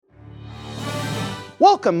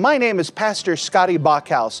Welcome, my name is Pastor Scotty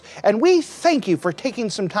Bachhaus, and we thank you for taking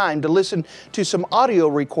some time to listen to some audio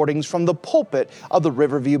recordings from the pulpit of the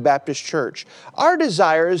Riverview Baptist Church. Our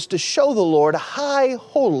desire is to show the Lord high,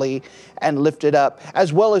 holy, and lifted up,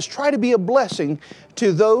 as well as try to be a blessing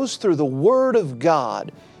to those through the Word of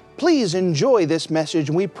God. Please enjoy this message,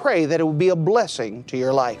 and we pray that it will be a blessing to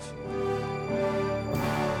your life.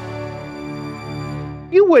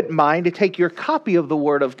 You wouldn't mind to take your copy of the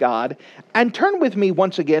Word of God and turn with me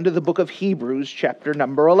once again to the book of Hebrews, chapter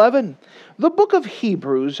number 11. The book of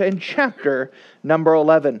Hebrews and chapter number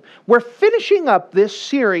 11. We're finishing up this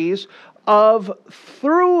series of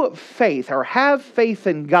Through Faith, or Have Faith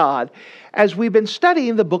in God, as we've been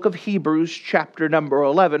studying the book of Hebrews, chapter number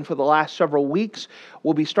 11 for the last several weeks.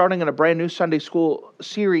 We'll be starting in a brand new Sunday school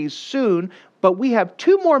series soon, but we have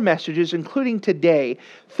two more messages, including today,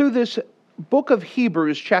 through this book of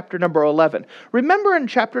Hebrews, chapter number 11. Remember, in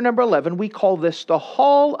chapter number 11, we call this the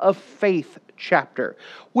Hall of Faith chapter,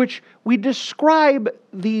 which we describe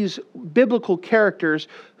these biblical characters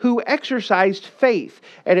who exercised faith.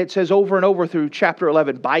 And it says over and over through chapter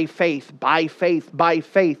 11, by faith, by faith, by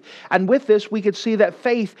faith. And with this, we could see that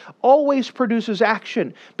faith always produces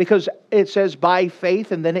action, because it says by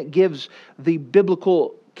faith, and then it gives the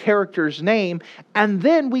biblical character's name, and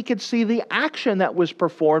then we could see the action that was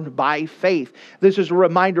performed by faith. This is a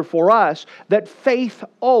reminder for us that faith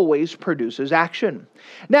always produces action.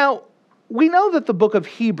 Now, we know that the book of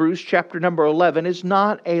Hebrews, chapter number 11, is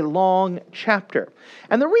not a long chapter.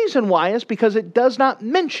 And the reason why is because it does not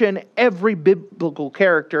mention every biblical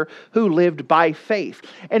character who lived by faith.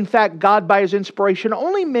 In fact, God, by His inspiration,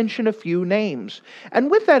 only mentioned a few names. And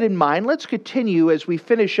with that in mind, let's continue as we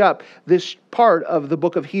finish up this part of the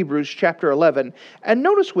book of Hebrews, chapter 11. And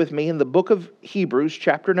notice with me in the book of Hebrews,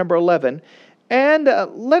 chapter number 11, and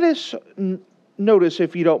let us notice,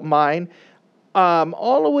 if you don't mind,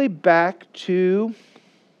 all the way back to,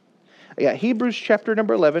 Hebrews chapter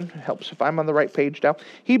number 11. Helps if I'm on the right page now.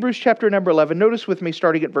 Hebrews chapter number 11. Notice with me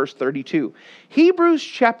starting at verse 32. Hebrews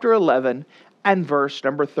chapter 11 and verse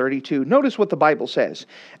number 32. Notice what the Bible says.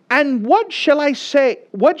 And what shall I say?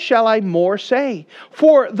 What shall I more say?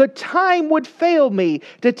 For the time would fail me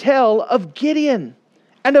to tell of Gideon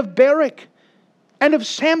and of Barak and of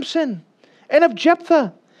Samson and of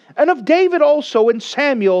Jephthah and of David also and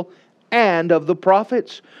Samuel and of the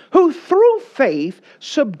prophets, who through faith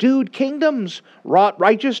subdued kingdoms, wrought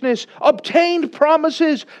righteousness, obtained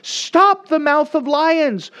promises, stopped the mouth of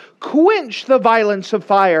lions, quenched the violence of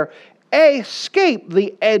fire, escaped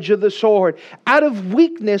the edge of the sword, out of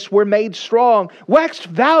weakness were made strong, waxed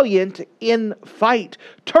valiant in fight,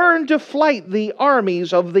 turned to flight the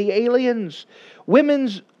armies of the aliens.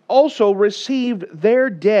 Women's also received their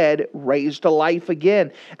dead raised to life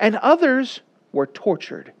again, and others were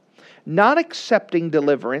tortured, not accepting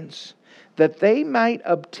deliverance, that they might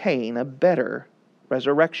obtain a better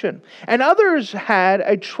resurrection. And others had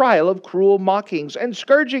a trial of cruel mockings and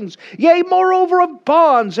scourgings, yea, moreover of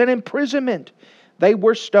bonds and imprisonment. They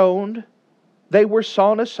were stoned, they were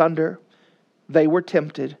sawn asunder, they were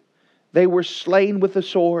tempted, they were slain with the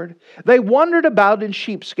sword, they wandered about in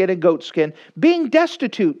sheepskin and goatskin, being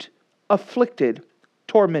destitute, afflicted,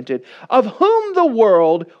 tormented, of whom the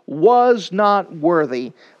world was not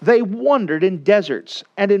worthy. They wandered in deserts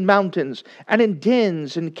and in mountains and in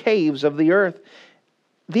dens and caves of the earth.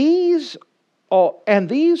 These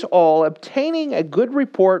all obtaining a good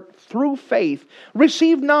report through faith,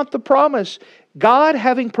 received not the promise, God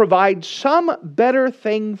having provided some better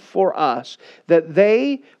thing for us, that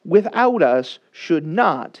they without us should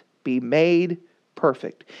not be made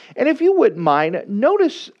perfect. And if you wouldn't mind,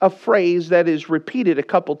 notice a phrase that is repeated a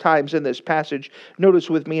couple times in this passage. Notice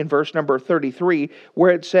with me in verse number 33,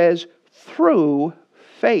 where it says, through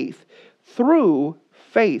faith. Through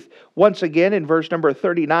faith. Once again, in verse number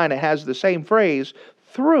 39, it has the same phrase,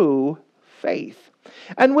 through faith.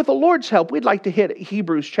 And with the Lord's help, we'd like to hit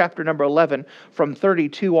Hebrews chapter number 11 from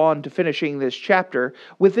 32 on to finishing this chapter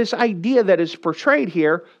with this idea that is portrayed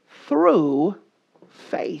here, through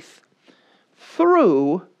faith.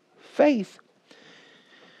 Through faith.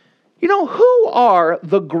 You know, who are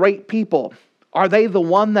the great people? Are they the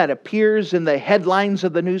one that appears in the headlines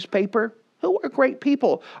of the newspaper? Who are great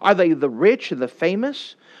people? Are they the rich and the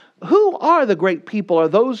famous? Who are the great people? Are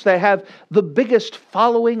those that have the biggest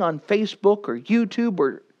following on Facebook or YouTube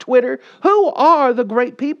or Twitter? Who are the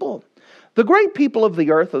great people? The great people of the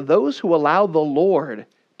earth are those who allow the Lord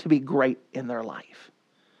to be great in their life.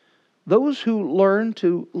 Those who learn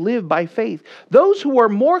to live by faith. Those who are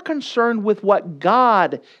more concerned with what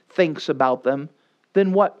God thinks about them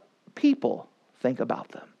than what people think about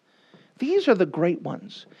them. These are the great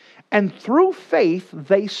ones. And through faith,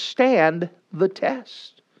 they stand the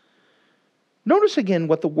test. Notice again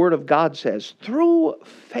what the Word of God says. Through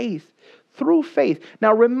faith. Through faith.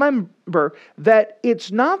 Now remember that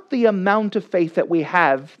it's not the amount of faith that we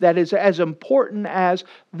have that is as important as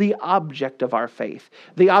the object of our faith.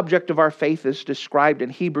 The object of our faith is described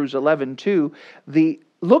in Hebrews 11:2. The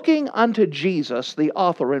looking unto Jesus, the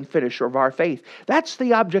author and finisher of our faith. That's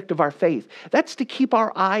the object of our faith. That's to keep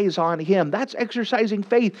our eyes on Him. That's exercising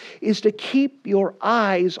faith, is to keep your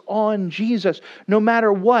eyes on Jesus. No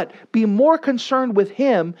matter what, be more concerned with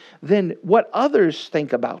Him than what others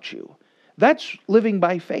think about you. That's living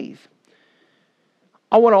by faith.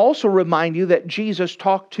 I want to also remind you that Jesus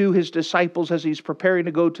talked to His disciples as He's preparing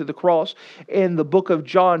to go to the cross in the book of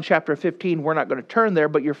John, chapter 15. We're not going to turn there,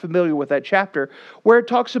 but you're familiar with that chapter, where it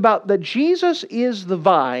talks about that Jesus is the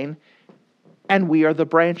vine and we are the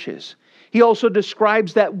branches. He also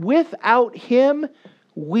describes that without Him,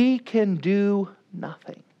 we can do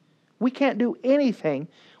nothing. We can't do anything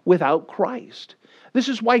without Christ. This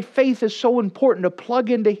is why faith is so important, to plug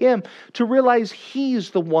into Him, to realize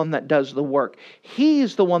He's the one that does the work.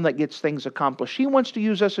 He's the one that gets things accomplished. He wants to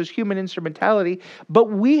use us as human instrumentality, but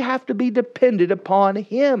we have to be dependent upon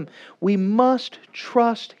Him. We must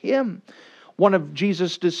trust Him. One of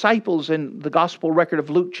Jesus' disciples in the gospel record of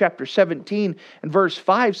Luke chapter 17 and verse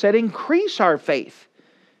 5 said, "Increase our faith."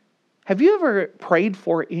 Have you ever prayed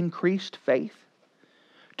for increased faith?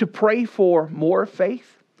 To pray for more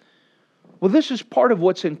faith? Well, this is part of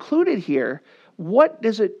what's included here. What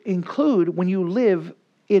does it include when you live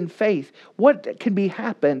in faith? What can be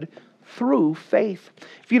happened through faith?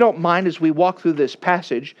 If you don't mind, as we walk through this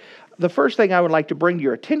passage, the first thing I would like to bring to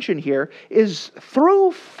your attention here is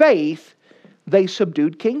through faith, they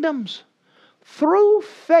subdued kingdoms. Through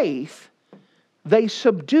faith, they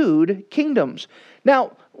subdued kingdoms.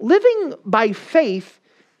 Now, living by faith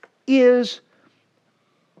is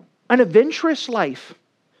an adventurous life.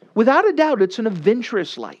 Without a doubt, it's an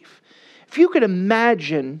adventurous life. If you could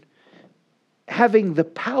imagine having the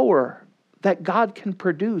power that God can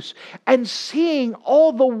produce and seeing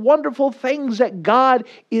all the wonderful things that God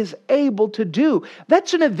is able to do,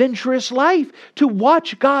 that's an adventurous life. To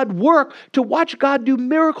watch God work, to watch God do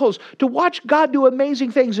miracles, to watch God do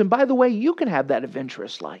amazing things. And by the way, you can have that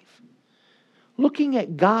adventurous life. Looking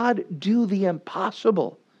at God do the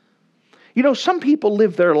impossible. You know, some people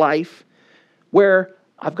live their life where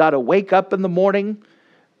I've got to wake up in the morning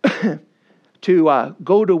to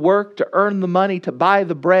go to work, to earn the money, to buy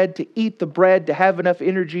the bread, to eat the bread, to have enough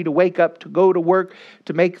energy to wake up, to go to work,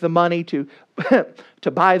 to make the money, to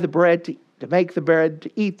buy the bread, to make the bread,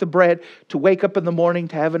 to eat the bread, to wake up in the morning,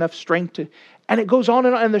 to have enough strength to... And it goes on,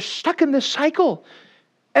 and they're stuck in this cycle.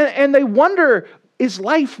 And they wonder, is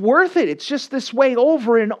life worth it? It's just this way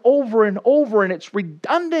over and over and over, and it's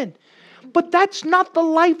redundant. But that's not the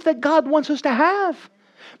life that God wants us to have.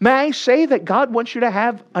 May I say that God wants you to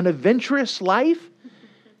have an adventurous life?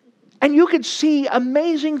 And you could see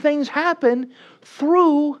amazing things happen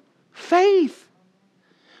through faith.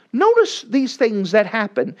 Notice these things that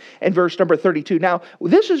happen in verse number 32. Now,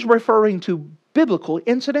 this is referring to biblical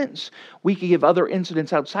incidents. We could give other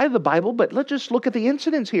incidents outside of the Bible, but let's just look at the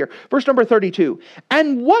incidents here. Verse number 32.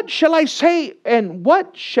 And what shall I say, and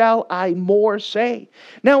what shall I more say?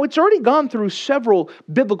 Now, it's already gone through several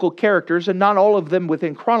biblical characters, and not all of them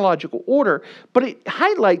within chronological order, but it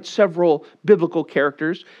highlights several biblical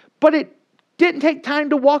characters, but it didn't take time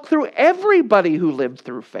to walk through everybody who lived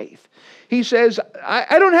through faith. He says,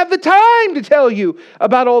 I don't have the time to tell you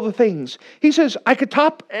about all the things. He says, I could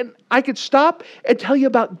stop and tell you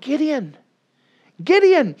about Gideon.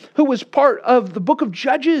 Gideon, who was part of the book of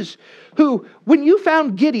Judges, who, when you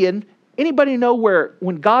found Gideon, anybody know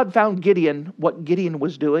when God found Gideon, what Gideon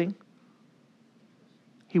was doing?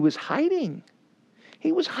 He was hiding.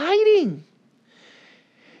 He was hiding.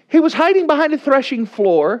 He was hiding behind a threshing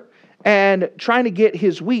floor and trying to get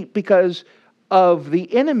his wheat because of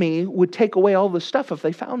the enemy would take away all the stuff if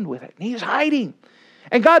they found with it. And he's hiding.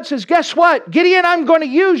 And God says, guess what? Gideon, I'm going to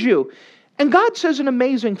use you. And God says an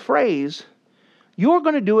amazing phrase. You're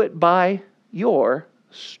going to do it by your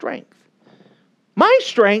strength. My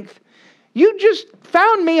strength? You just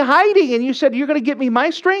found me hiding and you said you're going to get me my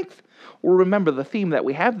strength? Well, remember the theme that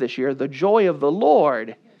we have this year. The joy of the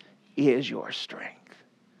Lord is your strength.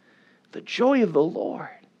 The joy of the Lord.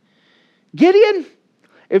 Gideon,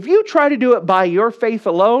 if you try to do it by your faith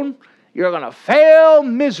alone, you're going to fail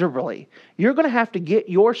miserably. You're going to have to get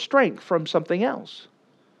your strength from something else.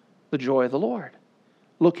 The joy of the Lord.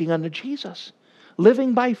 Looking unto Jesus.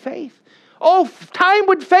 Living by faith. Oh, time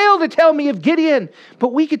would fail to tell me of Gideon.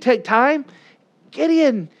 But we could take time.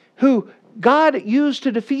 Gideon, who God used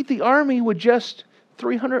to defeat the army with just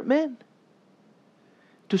 300 men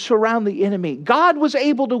to surround the enemy. God was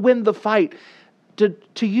able to win the fight,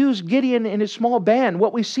 to use Gideon and his small band.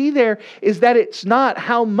 What we see there is that it's not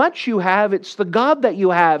how much you have, it's the God that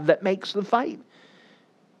you have that makes the fight.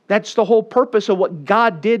 That's the whole purpose of what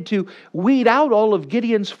God did to weed out all of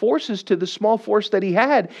Gideon's forces to the small force that he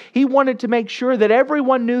had. He wanted to make sure that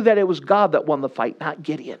everyone knew that it was God that won the fight, not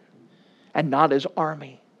Gideon, and not his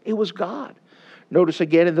army. It was God. Notice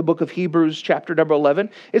again in the book of Hebrews, chapter number 11,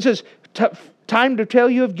 it says, time to tell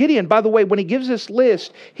you of Gideon. By the way, when he gives this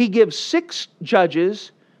list, he gives 6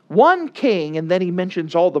 judges, 1 king, and then he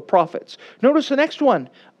mentions all the prophets. Notice the next one,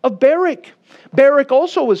 of Barak. Barak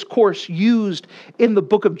also was, of course, used in the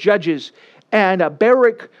book of Judges. And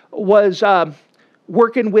Barak was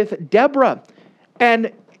working with Deborah.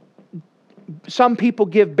 And some people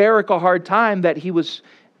give Barak a hard time that he was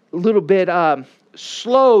a little bit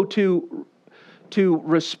slow to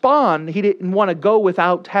respond. He didn't want to go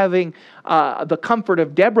without having the comfort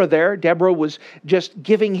of Deborah there. Deborah was just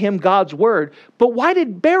giving him God's word. But why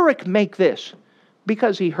did Barak make this?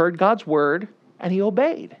 Because he heard God's word and he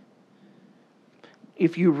obeyed.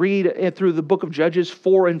 If you read through the book of Judges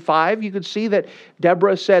 4 and 5, you can see that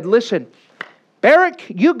Deborah said, listen, Barak,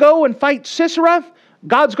 you go and fight Sisera.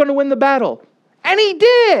 God's going to win the battle. And he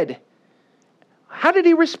did. How did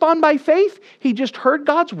he respond by faith? He just heard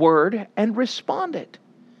God's word and responded.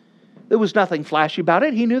 There was nothing flashy about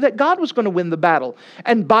it. He knew that God was going to win the battle.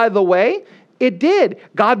 And by the way, it did.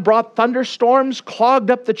 God brought thunderstorms,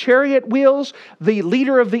 clogged up the chariot wheels. The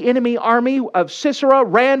leader of the enemy army of Sisera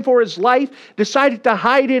ran for his life, decided to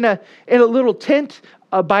hide in a little tent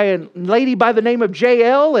by a lady by the name of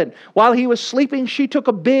Jael. And while he was sleeping, she took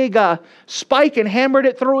a big spike and hammered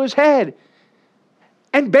it through his head.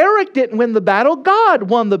 And Barak didn't win the battle. God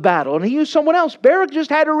won the battle. And he used someone else. Barak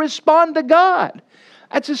just had to respond to God.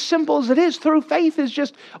 That's as simple as it is. Through faith is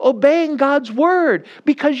just obeying God's word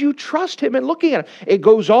because you trust him and looking at him. It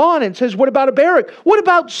goes on and says, what about Barak? What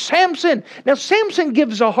about Samson? Now, Samson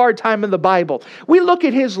gives a hard time in the Bible. We look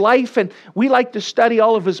at his life and we like to study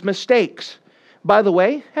all of his mistakes. By the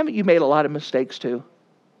way, haven't you made a lot of mistakes too?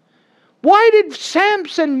 Why did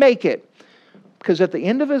Samson make it? Because at the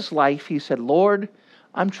end of his life, he said, Lord,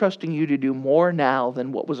 I'm trusting you to do more now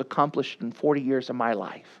than what was accomplished in 40 years of my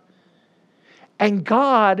life. And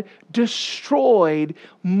God destroyed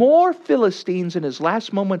more Philistines in his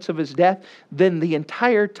last moments of his death than the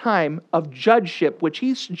entire time of judgeship, which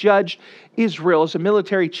he's judged Israel as a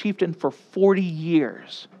military chieftain for 40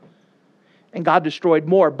 years. And God destroyed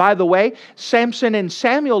more. By the way, Samson and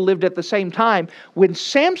Samuel lived at the same time. When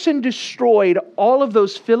Samson destroyed all of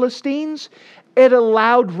those Philistines, it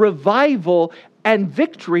allowed revival and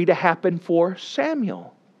victory to happen for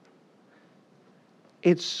Samuel.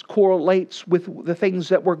 It correlates with the things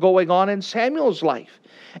that were going on in Samuel's life.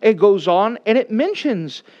 It goes on and it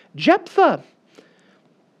mentions Jephthah.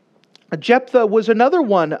 Jephthah was another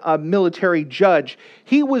one, a military judge.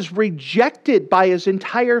 He was rejected by his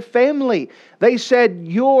entire family. They said,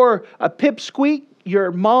 you're a pipsqueak.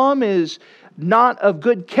 Your mom is not of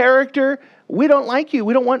good character. We don't like you.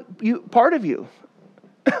 We don't want you part of you.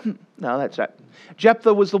 No, that's not.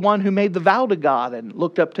 Jephthah was the one who made the vow to God and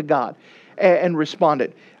looked up to God and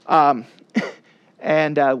responded. And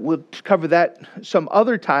we'll cover that some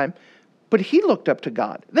other time. But he looked up to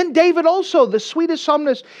God. Then David also, the sweetest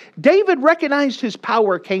psalmist, David recognized his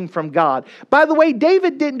power came from God. By the way,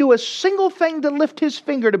 David didn't do a single thing to lift his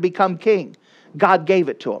finger to become king. God gave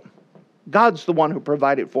it to him. God's the one who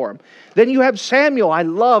provided for him. Then you have Samuel. I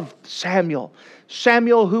love Samuel.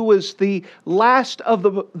 Samuel, who was the last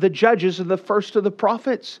of the judges and the first of the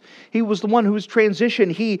prophets. He was the one who was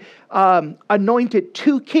transitioned. He anointed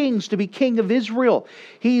 2 kings to be king of Israel.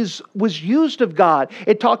 He was used of God.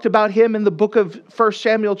 It talked about him in the book of 1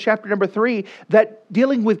 Samuel chapter number 3, that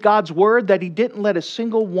dealing with God's word, that he didn't let a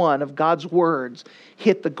single one of God's words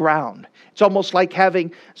hit the ground. It's almost like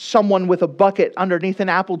having someone with a bucket underneath an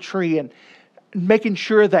apple tree and making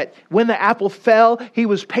sure that when the apple fell, he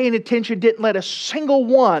was paying attention, didn't let a single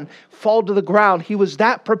one fall to the ground. He was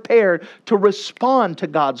that prepared to respond to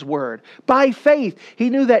God's word. By faith, he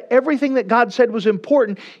knew that everything that God said was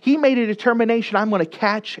important. He made a determination, I'm going to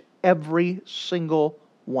catch every single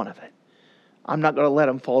one of it. I'm not going to let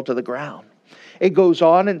them fall to the ground. It goes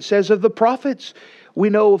on and says of the prophets. We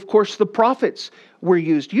know, of course, the prophets were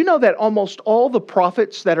used. You know that almost all the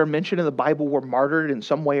prophets that are mentioned in the Bible were martyred in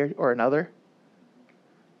some way or another?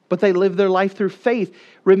 But they lived their life through faith.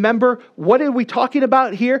 Remember, what are we talking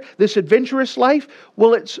about here? This adventurous life?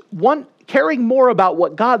 Well, it's caring more about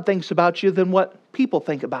what God thinks about you than what people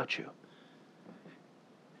think about you.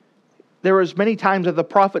 There was many times that the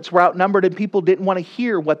prophets were outnumbered and people didn't want to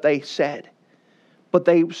hear what they said. But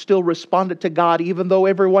they still responded to God even though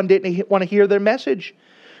everyone didn't want to hear their message.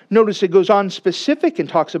 Notice it goes on specific and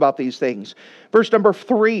talks about these things. Verse number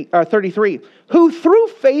 33. Who through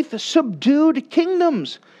faith subdued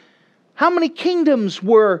kingdoms. How many kingdoms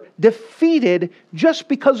were defeated just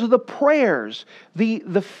because of the prayers,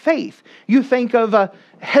 the faith? You think of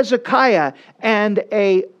Hezekiah and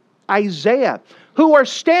Isaiah, who are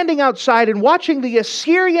standing outside and watching the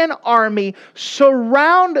Assyrian army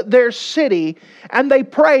surround their city, and they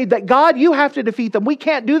prayed that, God, you have to defeat them. We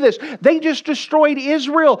can't do this. They just destroyed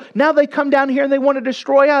Israel. Now they come down here and they want to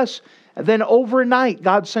destroy us. And then overnight,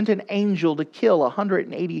 God sent an angel to kill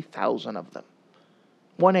 180,000 of them.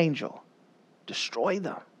 One angel. Destroy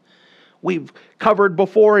them. We've covered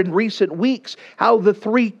before in recent weeks how the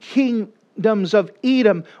three kingdoms of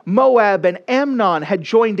Edom, Moab, and Ammon had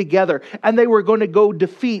joined together, and they were going to go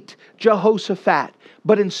defeat Jehoshaphat.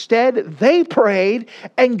 But instead, they prayed,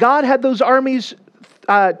 and God had those armies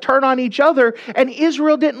turn on each other, and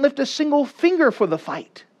Israel didn't lift a single finger for the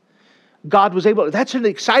fight. God was able to. That's an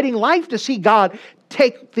exciting life to see God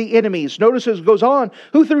take the enemies. Notice as it goes on,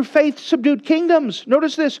 who through faith subdued kingdoms.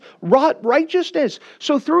 Notice this, wrought righteousness.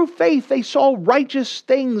 So through faith they saw righteous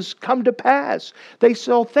things come to pass. They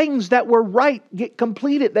saw things that were right get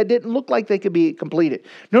completed that didn't look like they could be completed.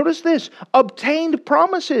 Notice this, obtained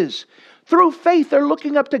promises. Through faith they're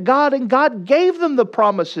looking up to God, and God gave them the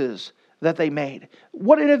promises that they made.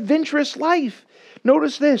 What an adventurous life.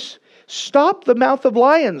 Notice this. Stop the mouth of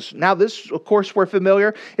lions. Now this, of course, we're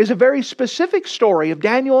familiar, is a very specific story of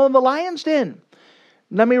Daniel in the lion's den.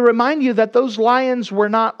 Let me remind you that those lions were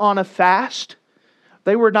not on a fast.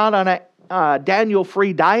 They were not on a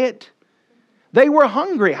Daniel-free diet. They were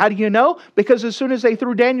hungry. How do you know? Because as soon as they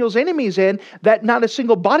threw Daniel's enemies in, that not a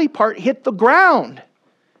single body part hit the ground.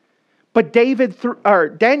 But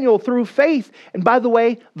Daniel through faith, and by the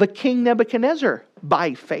way, the king Nebuchadnezzar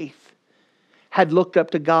by faith, had looked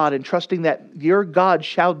up to God and trusting that your God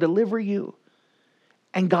shall deliver you.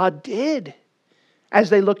 And God did, as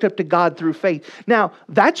they looked up to God through faith. Now,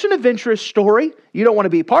 that's an adventurous story. You don't want to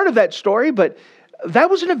be part of that story, but that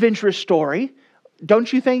was an adventurous story.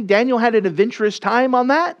 Don't you think Daniel had an adventurous time on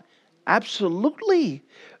that? Absolutely.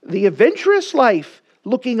 The adventurous life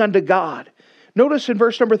looking unto God. Notice in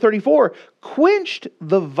verse number 34, quenched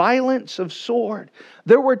the violence of sword.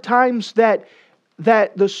 There were times that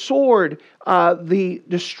the sword, the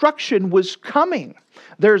destruction was coming.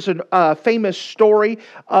 There's a famous story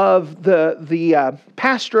of the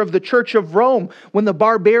pastor of the Church of Rome when the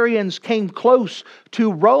barbarians came close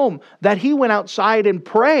to Rome, that he went outside and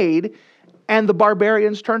prayed and the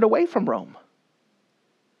barbarians turned away from Rome.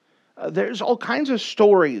 There's all kinds of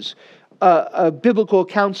stories, biblical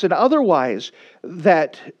accounts and otherwise,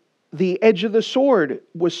 that the edge of the sword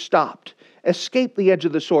was stopped. Escape the edge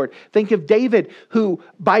of the sword. Think of David, who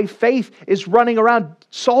by faith is running around.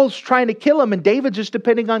 Saul's trying to kill him, and David's just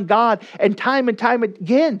depending on God. And time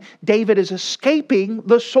again, David is escaping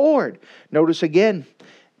the sword. Notice again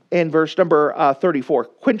in verse number 34,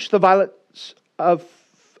 quench the violence of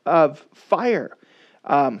fire.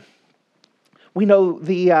 We know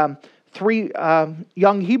the three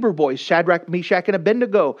young Hebrew boys, Shadrach, Meshach, and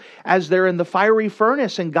Abednego, as they're in the fiery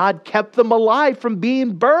furnace, and God kept them alive from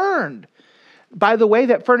being burned. By the way,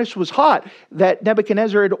 that furnace was hot, that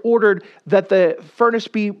Nebuchadnezzar had ordered that the furnace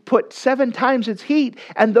be put 7 times its heat,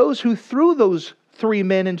 and those who threw those 3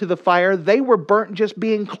 men into the fire, they were burnt just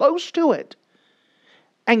being close to it.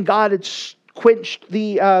 And God had quenched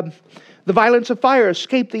the violence of fire,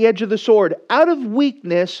 escaped the edge of the sword. Out of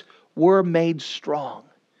weakness were made strong.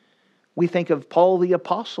 We think of Paul the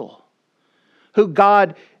Apostle, who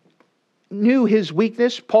God knew his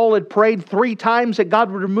weakness. Paul had prayed 3 times that God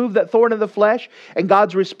would remove that thorn of the flesh, and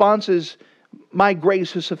God's response is, my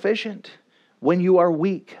grace is sufficient. When you are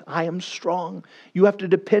weak, I am strong. You have to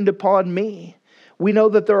depend upon me. We know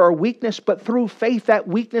that there are weakness, but through faith that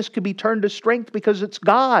weakness can be turned to strength because it's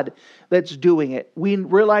God that's doing it. We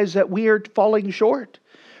realize that we are falling short.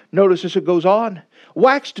 Notice as it goes on.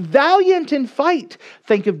 Waxed valiant in fight.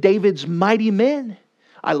 Think of David's mighty men.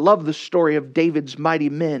 I love the story of David's mighty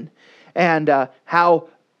men. And how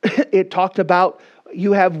it talked about,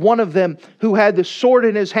 you have one of them who had the sword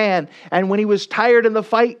in his hand, and when he was tired in the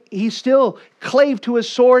fight, he still clave to his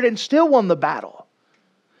sword and still won the battle.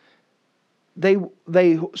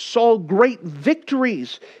 They saw great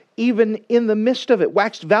victories even in the midst of it,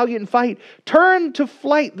 waxed valiant in fight, turned to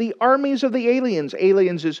flight the armies of the aliens.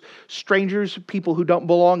 Aliens is strangers, people who don't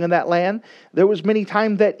belong in that land. There was many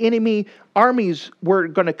times that enemy armies were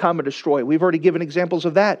going to come and destroy. We've already given examples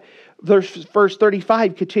of that. Verse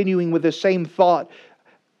 35, continuing with the same thought.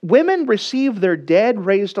 Women receive their dead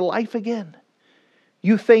raised to life again.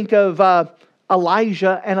 You think of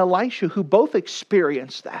Elijah and Elisha, who both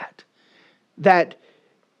experienced that. That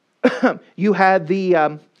you had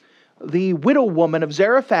the widow woman of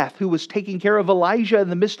Zarephath who was taking care of Elijah in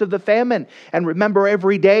the midst of the famine. And remember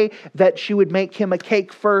every day that she would make him a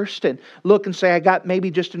cake first and look and say, I got maybe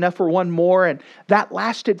just enough for one more. And that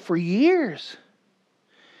lasted for years.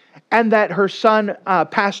 And that her son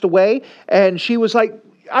passed away and she was like,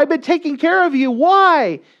 I've been taking care of you.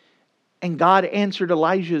 Why? And God answered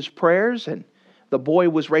Elijah's prayers and the boy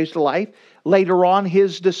was raised to life. Later on,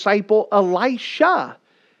 his disciple Elisha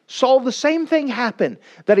saw the same thing happen,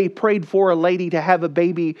 that he prayed for a lady to have a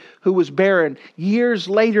baby who was barren. Years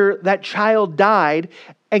later, that child died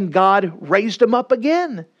and God raised him up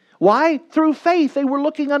again. Why? Through faith. They were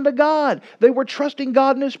looking unto God. They were trusting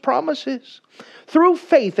God and His promises. Through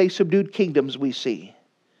faith, they subdued kingdoms, we see.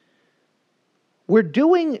 We're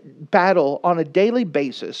doing battle on a daily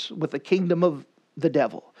basis with the kingdom of the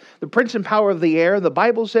devil. The prince and power of the air. The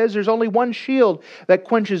Bible says there's only one shield that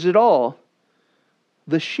quenches it all.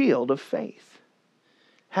 The shield of faith.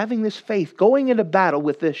 Having this faith, going into battle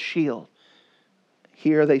with this shield.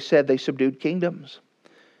 Here they said they subdued kingdoms.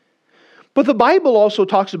 But the Bible also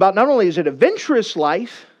talks about not only is it a adventurous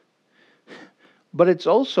life, but it's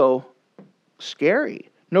also scary.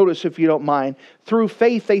 Notice, if you don't mind, through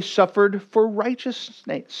faith they suffered for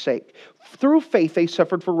righteousness' sake. Through faith they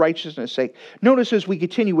suffered for righteousness' sake. Notice as we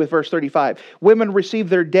continue with verse 35. Women received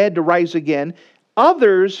their dead to rise again.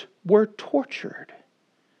 Others were tortured,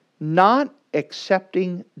 not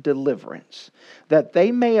accepting deliverance, that they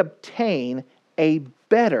may obtain a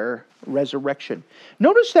better resurrection.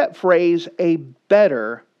 Notice that phrase, a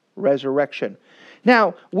better resurrection.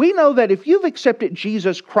 Now, we know that if you've accepted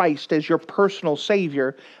Jesus Christ as your personal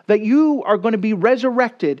Savior, that you are going to be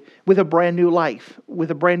resurrected with a brand new life,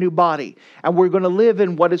 with a brand new body. And we're going to live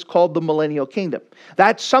in what is called the millennial kingdom.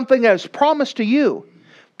 That's something that is promised to you.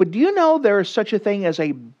 But do you know there is such a thing as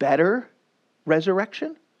a better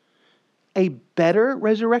resurrection? A better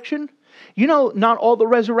resurrection? You know, not all the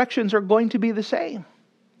resurrections are going to be the same.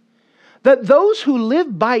 That those who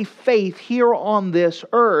live by faith here on this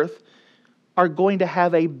earth are going to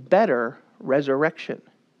have a better resurrection.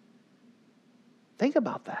 Think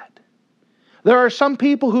about that. There are some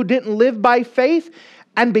people who didn't live by faith,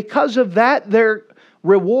 and because of that, their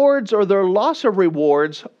rewards or their loss of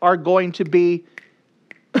rewards are going to be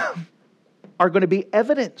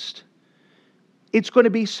evidenced. It's going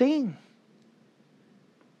to be seen.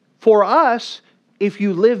 For us, if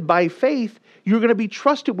you live by faith, you're going to be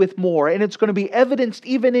trusted with more, and it's going to be evidenced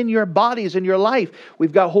even in your bodies and your life.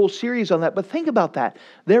 We've got a whole series on that, but think about that.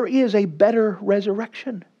 There is a better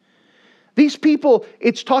resurrection. These people,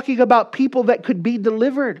 it's talking about people that could be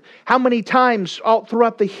delivered. How many times all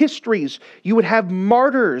throughout the histories you would have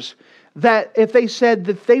martyrs that if they said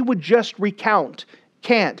that they would just recount,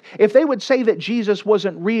 can't. If they would say that Jesus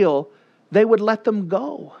wasn't real, they would let them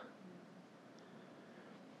go.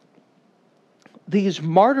 These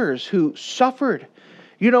martyrs who suffered.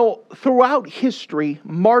 You know, throughout history,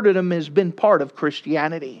 martyrdom has been part of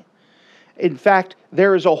Christianity. In fact,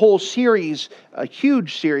 there is a whole series, a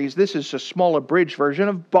huge series. This is a small abridged version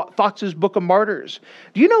of Fox's Book of Martyrs.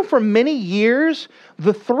 Do you know for many years,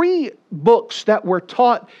 the three books that were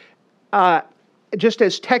taught just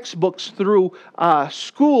as textbooks through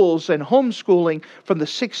schools and homeschooling from the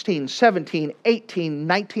 16, 17, 18,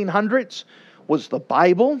 1900s was the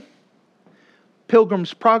Bible,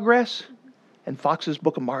 Pilgrim's Progress, and Fox's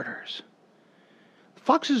Book of Martyrs.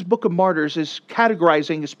 Fox's Book of Martyrs is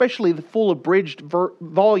categorizing, especially the full abridged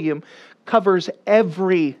volume, covers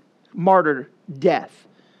every martyr death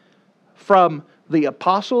from the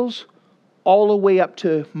apostles all the way up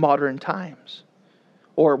to modern times.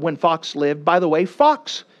 Or when Fox lived. By the way,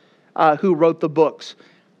 Fox, who wrote the books,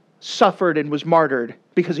 suffered and was martyred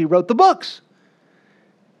because he wrote the books.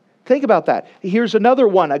 Think about that. Here's another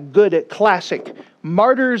one, a good classic,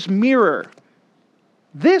 Martyr's Mirror.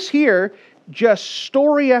 This here, just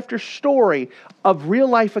story after story of real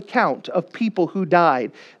life account of people who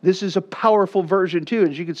died. This is a powerful version too.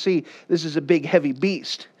 As you can see, this is a big heavy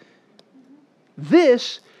beast.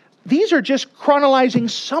 These are just chronicling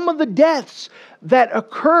some of the deaths that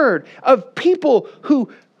occurred of people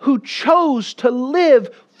who chose to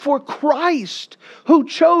live for Christ, who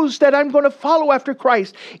chose that I'm going to follow after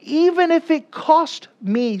Christ, even if it cost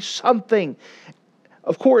me something.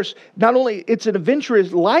 Of course, not only it's an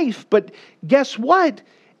adventurous life, but guess what?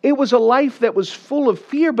 It was a life that was full of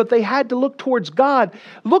fear, but they had to look towards God,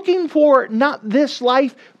 looking for not this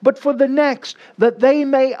life, but for the next, that they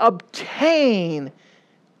may obtain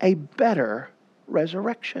a better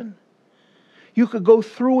resurrection. You could go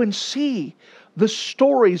through and see the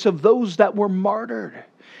stories of those that were martyred.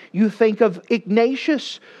 You think of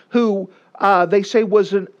Ignatius, who they say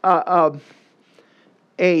was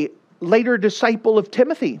a later disciple of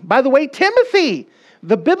Timothy. By the way, Timothy,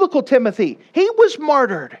 the biblical Timothy, he was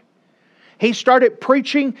martyred. He started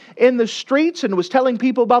preaching in the streets and was telling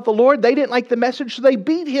people about the Lord. They didn't like the message, so they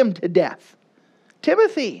beat him to death.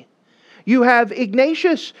 Timothy. You have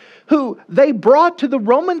Ignatius, who they brought to the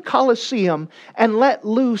Roman Colosseum and let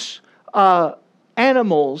loose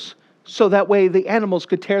animals, so that way the animals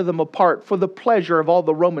could tear them apart for the pleasure of all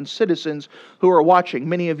the Roman citizens who are watching.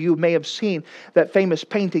 Many of you may have seen that famous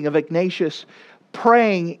painting of Ignatius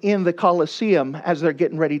praying in the Colosseum as they're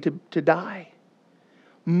getting ready to die.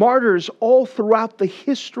 Martyrs all throughout the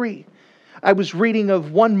history. I was reading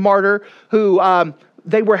of one martyr who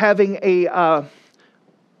they were having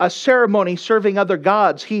a ceremony serving other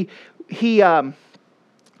gods. He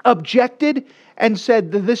objected and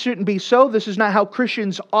said that this shouldn't be so. This is not how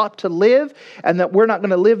Christians ought to live, and that we're not going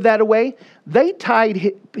to live that way. They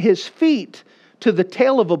tied his feet to the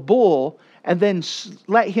tail of a bull and then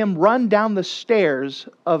let him run down the stairs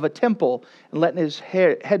of a temple and letting his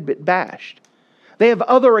head be bashed. They have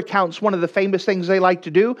other accounts. One of the famous things they like to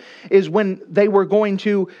do is when they were going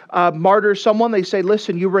to martyr someone, they say,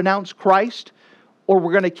 listen, you renounce Christ or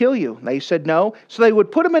we're going to kill you. And they said no. So they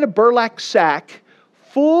would put him in a burlap sack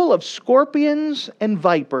full of scorpions and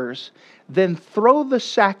vipers, then throw the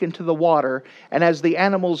sack into the water, and as the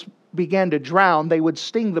animals began to drown, they would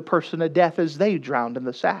sting the person to death as they drowned in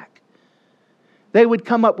the sack. They would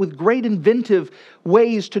come up with great inventive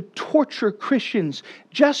ways to torture Christians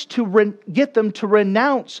just to get them to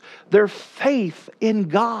renounce their faith in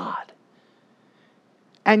God.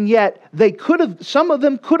 And yet, some of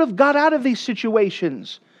them could have got out of these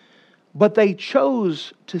situations, but they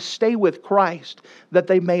chose to stay with Christ that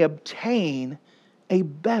they may obtain a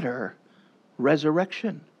better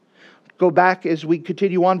resurrection. Go back as we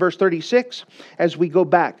continue on, verse 36. As we go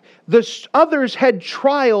back, the others had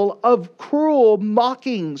trial of cruel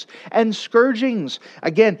mockings and scourgings.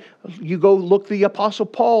 Again, you go look the Apostle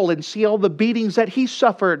Paul and see all the beatings that he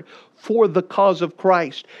suffered for the cause of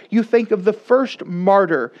Christ. You think of the first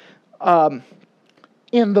martyr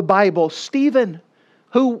in the Bible, Stephen,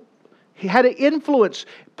 who he had an influence.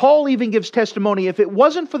 Paul even gives testimony. If it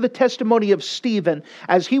wasn't for the testimony of Stephen,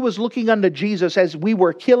 as he was looking unto Jesus as we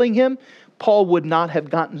were killing him, Paul would not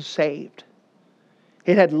have gotten saved.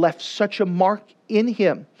 It had left such a mark in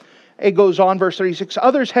him. It goes on, verse 36.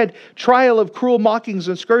 Others had trial of cruel mockings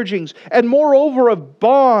and scourgings, and moreover of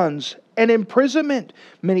bonds and imprisonment.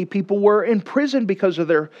 Many people were in prison because of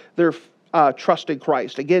their trust in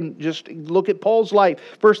Christ. Again, just look at Paul's life.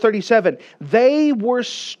 Verse 37, they were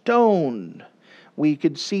stoned. We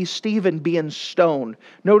could see Stephen being stoned.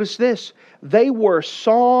 Notice this, they were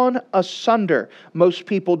sawn asunder. Most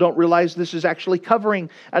people don't realize this is actually covering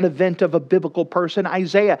an event of a biblical person,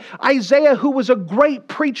 Isaiah. Isaiah, who was a great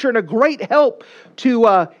preacher and a great help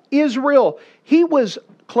to Israel. He was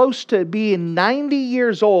close to being 90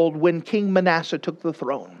 years old when King Manasseh took the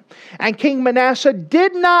throne. And King Manasseh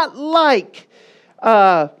did not like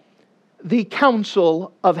the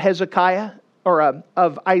counsel of Hezekiah or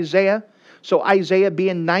of Isaiah. So Isaiah,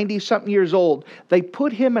 being 90-something years old, they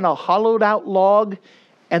put him in a hollowed out log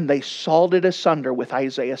and they sawed it asunder with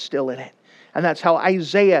Isaiah still in it. And that's how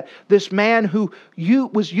Isaiah, this man who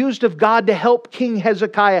was used of God to help King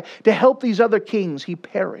Hezekiah, to help these other kings, he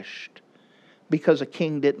perished because a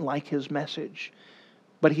king didn't like his message.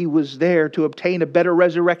 But he was there to obtain a better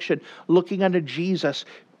resurrection, looking unto Jesus,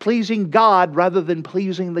 pleasing God rather than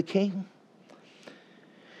pleasing the king.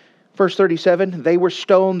 Verse 37, they were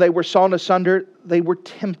stoned, they were sawn asunder, they were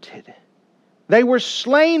tempted. They were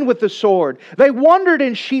slain with the sword. They wandered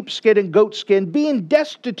in sheepskin and goatskin, being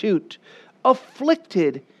destitute,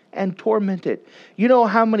 afflicted, and tormented. You know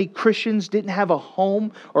how many Christians didn't have a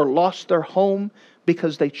home or lost their home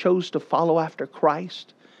because they chose to follow after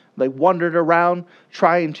Christ? They wandered around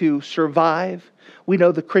trying to survive. We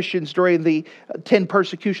know the Christians during the 10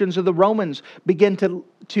 persecutions of the Romans began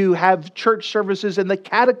to have church services in the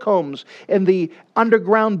catacombs and the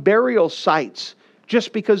underground burial sites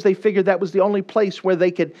just because they figured that was the only place where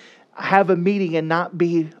they could have a meeting and not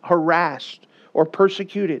be harassed or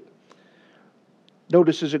persecuted.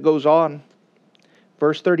 Notice as it goes on,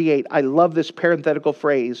 verse 38, I love this parenthetical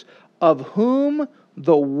phrase, of whom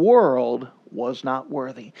the world was not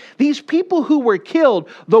worthy. These people who were killed,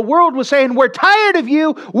 the world was saying, we're tired of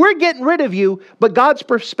you, we're getting rid of you. But God's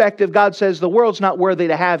perspective, God says, the world's not worthy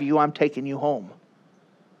to have you, I'm taking you home.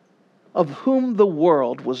 Of whom the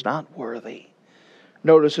world was not worthy.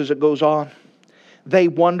 Notice as it goes on, they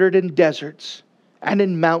wandered in deserts and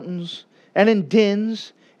in mountains and in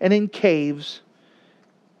dens and in caves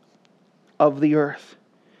of the earth.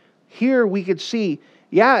 Here we could see,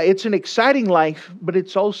 yeah, it's an exciting life, but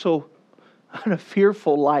it's also a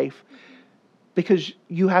fearful life, because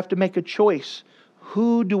you have to make a choice.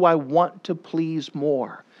 Who do I want to please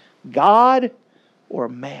more? God or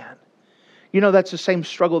man? You know, that's the same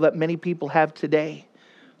struggle that many people have today.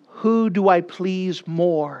 Who do I please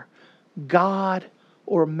more? God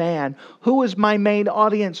or man? Who is my main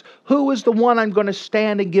audience? Who is the one I'm going to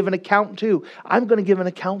stand and give an account to? I'm going to give an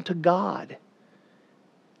account to God.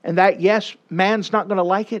 And that, yes, man's not going to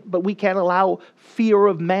like it, but we can't allow fear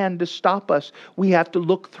of man to stop us. We have to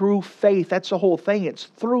look through faith. That's the whole thing. It's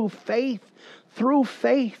through faith. Through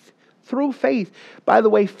faith. Through faith. By the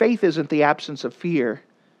way, faith isn't the absence of fear.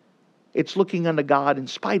 It's looking unto God in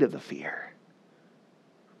spite of the fear.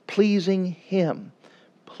 Pleasing Him.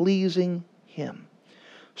 Pleasing Him.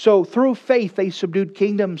 So through faith they subdued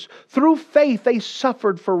kingdoms. Through faith they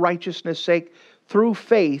suffered for righteousness' sake. Through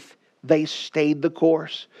faith they stayed the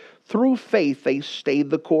course. Through faith they stayed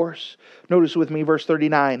the course. Notice with me verse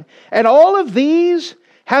 39. And all of these,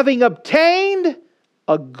 having obtained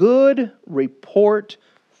a good report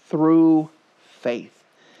through faith.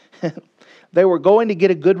 They were going to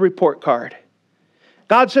get a good report card.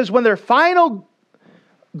 God says when their final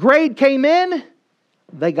grade came in,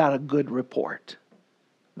 they got a good report.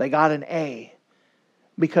 They got an A,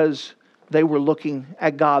 because they were looking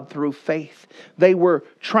at God through faith. They were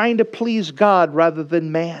trying to please God rather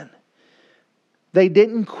than man. They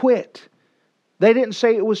didn't quit. They didn't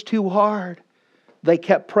say it was too hard. They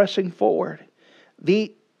kept pressing forward.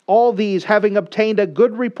 All these, having obtained a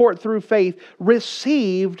good report through faith,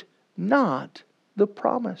 received not the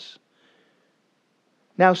promise.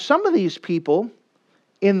 Now, some of these people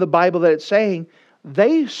in the Bible that it's saying,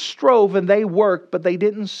 they strove and they worked, but they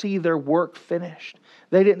didn't see their work finished.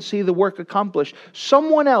 They didn't see the work accomplished.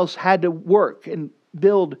 Someone else had to work and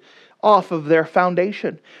build off of their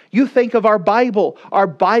foundation. You think of our Bible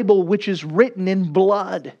which is written in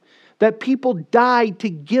blood, that people died to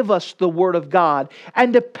give us the Word of God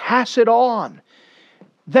and to pass it on.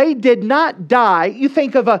 They did not die. You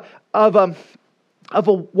think of a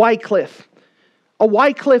Wycliffe. A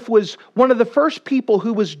Wycliffe was one of the first people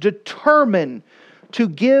who was determined to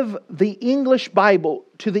give the English Bible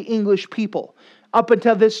to the English people. Up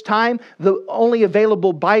until this time, the only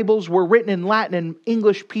available Bibles were written in Latin, and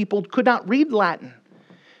English people could not read Latin.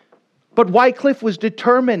 But Wycliffe was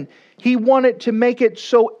determined. He wanted to make it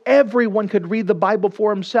so everyone could read the Bible for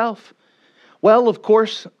himself. Well, of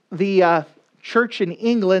course, the church in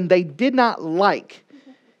England, they did not like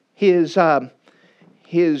his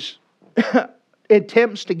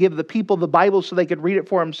attempts to give the people the Bible so they could read it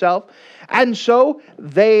for himself. And so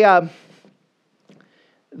they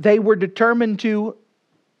were determined to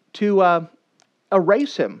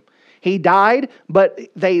erase him. He died, but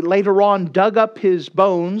they later on dug up his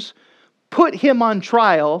bones, put him on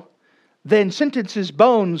trial, then sentenced his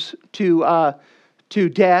bones to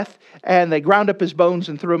death, and they ground up his bones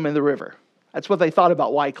and threw him in the river. That's what they thought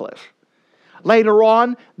about Wycliffe. Later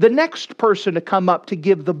on, the next person to come up to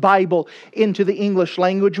give the Bible into the English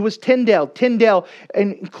language was Tyndale. Tyndale,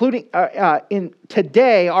 including in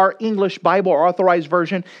today, our English Bible, our authorized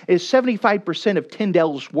version, is 75% of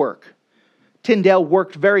Tyndale's work. Tyndale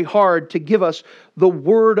worked very hard to give us the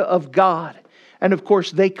Word of God. And of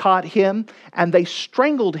course, they caught him and they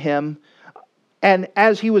strangled him. And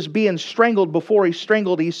as he was being strangled, before he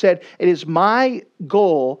strangled, he said, "It is my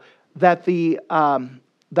goal that the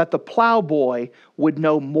plowboy would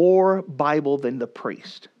know more Bible than the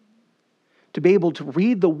priest." To be able to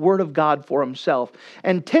read the Word of God for himself.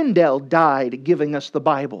 And Tyndale died giving us the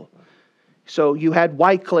Bible. So you had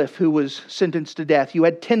Wycliffe who was sentenced to death. You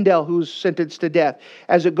had Tyndale who was sentenced to death.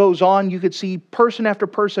 As it goes on, you could see person after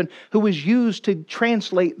person who was used to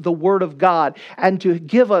translate the Word of God and to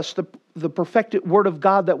give us the perfected Word of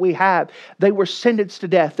God that we have. They were sentenced to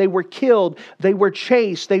death. They were killed. They were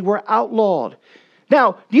chased. They were outlawed.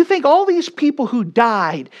 Now, do you think all these people who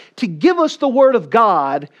died to give us the Word of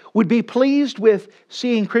God would be pleased with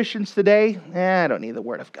seeing Christians today? I don't need the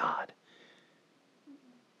Word of God.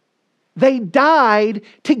 They died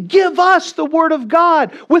to give us the Word of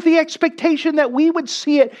God with the expectation that we would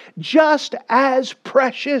see it just as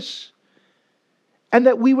precious and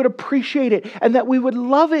that we would appreciate it and that we would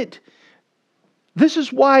love it. This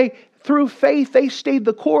is why through faith they stayed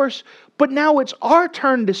the course, but now it's our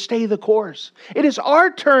turn to stay the course. It is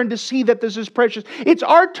our turn to see that this is precious. It's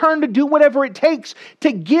our turn to do whatever it takes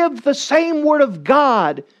to give the same Word of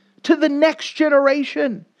God to the next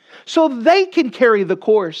generation, so they can carry the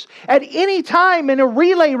course. At any time in a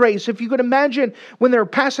relay race, if you could imagine when they're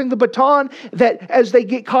passing the baton, that as they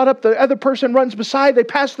get caught up, the other person runs beside, they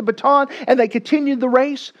pass the baton, and they continue the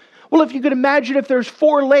race. Well, if you could imagine if there's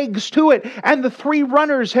 4 legs to it, and the 3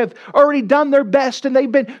 runners have already done their best, and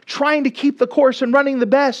they've been trying to keep the course and running the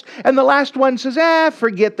best, and the last one says,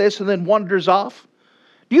 forget this, and then wanders off.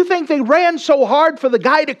 Do you think they ran so hard for the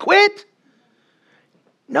guy to quit?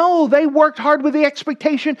 No, they worked hard with the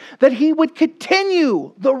expectation that he would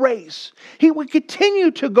continue the race. He would continue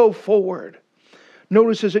to go forward.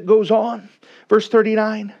 Notice as it goes on, verse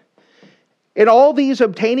 39. In all these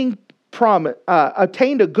obtained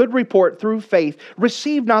a good report through faith,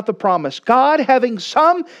 received not the promise, God having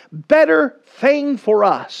some better thing for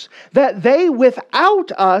us, that they without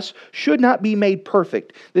us should not be made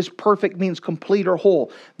perfect. This perfect means complete or whole.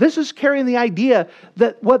 This is carrying the idea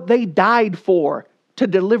that what they died for, to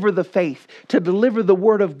deliver the faith, to deliver the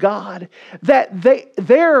Word of God, that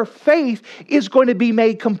their faith is going to be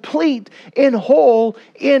made complete and whole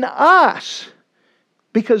in us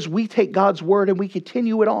because we take God's Word and we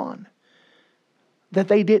continue it on. That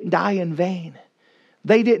they didn't die in vain.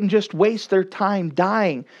 They didn't just waste their time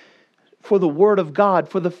dying for the Word of God,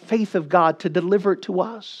 for the faith of God to deliver it to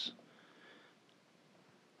us.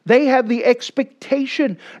 They have the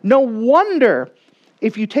expectation. No wonder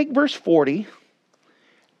if you take verse 40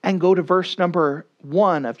 and go to verse number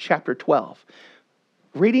 1 of chapter 12.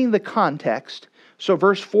 Reading the context, so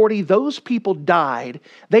verse 40, those people died.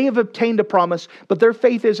 They have obtained a promise, but their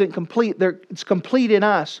faith isn't complete. It's complete in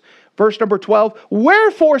us. Verse number 12,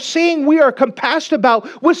 wherefore seeing we are compassed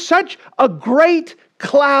about with such a great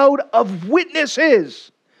cloud of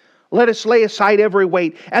witnesses, let us lay aside every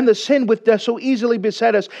weight and the sin which does so easily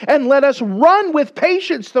beset us, and let us run with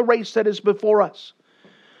patience the race that is before us.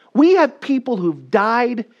 We have people who've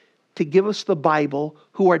died to give us the Bible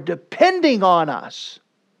who are depending on us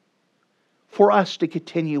for us to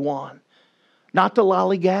continue on. Not to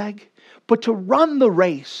lollygag, but to run the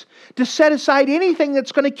race. To set aside anything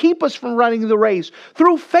that's going to keep us from running the race.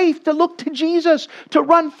 Through faith to look to Jesus, to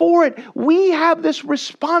run for it. We have this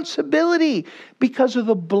responsibility because of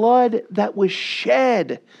the blood that was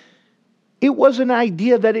shed. It wasn't an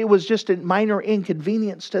idea that it was just a minor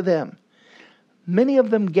inconvenience to them. Many of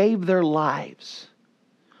them gave their lives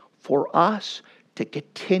for us to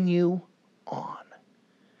continue on.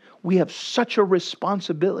 We have such a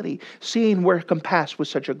responsibility, seeing we're compassed with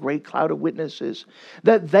such a great cloud of witnesses,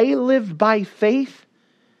 that they lived by faith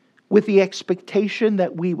with the expectation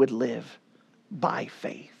that we would live by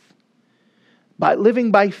faith. By living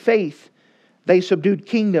by faith, they subdued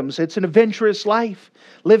kingdoms. It's an adventurous life.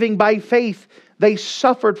 Living by faith, they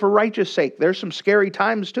suffered for righteous sake. There's some scary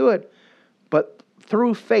times to it. But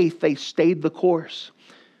through faith, they stayed the course.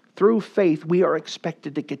 Through faith, we are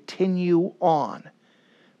expected to continue on.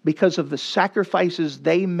 Because of the sacrifices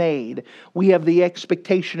they made, we have the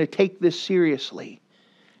expectation to take this seriously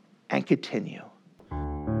and continue.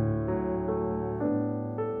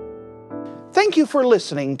 Thank you for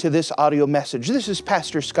listening to this audio message. This is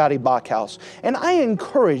Pastor Scotty Bachhaus, and I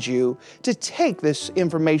encourage you to take this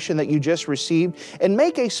information that you just received and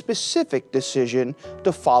make a specific decision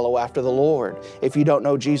to follow after the Lord. If you don't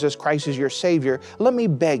know Jesus Christ as your Savior, let me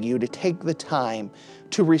beg you to take the time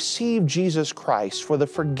to receive Jesus Christ for the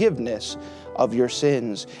forgiveness of your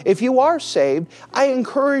sins. If you are saved, I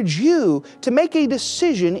encourage you to make a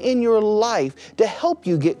decision in your life to help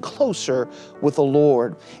you get closer with the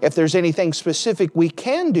Lord. If there's anything specific we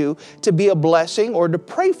can do to be a blessing or to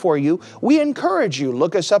pray for you, we encourage you.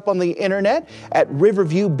 Look us up on the internet at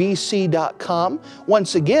riverviewbc.com.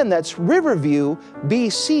 Once again, that's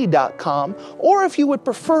riverviewbc.com. Or if you would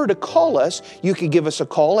prefer to call us, you could give us a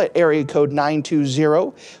call at area code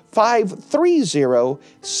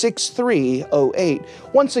 920-530-6308.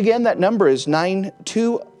 Once again, that number is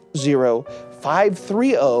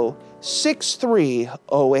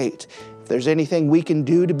 920-530-6308. If there's anything we can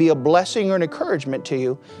do to be a blessing or an encouragement to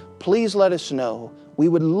you, please let us know. We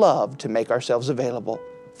would love to make ourselves available.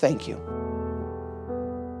 Thank you.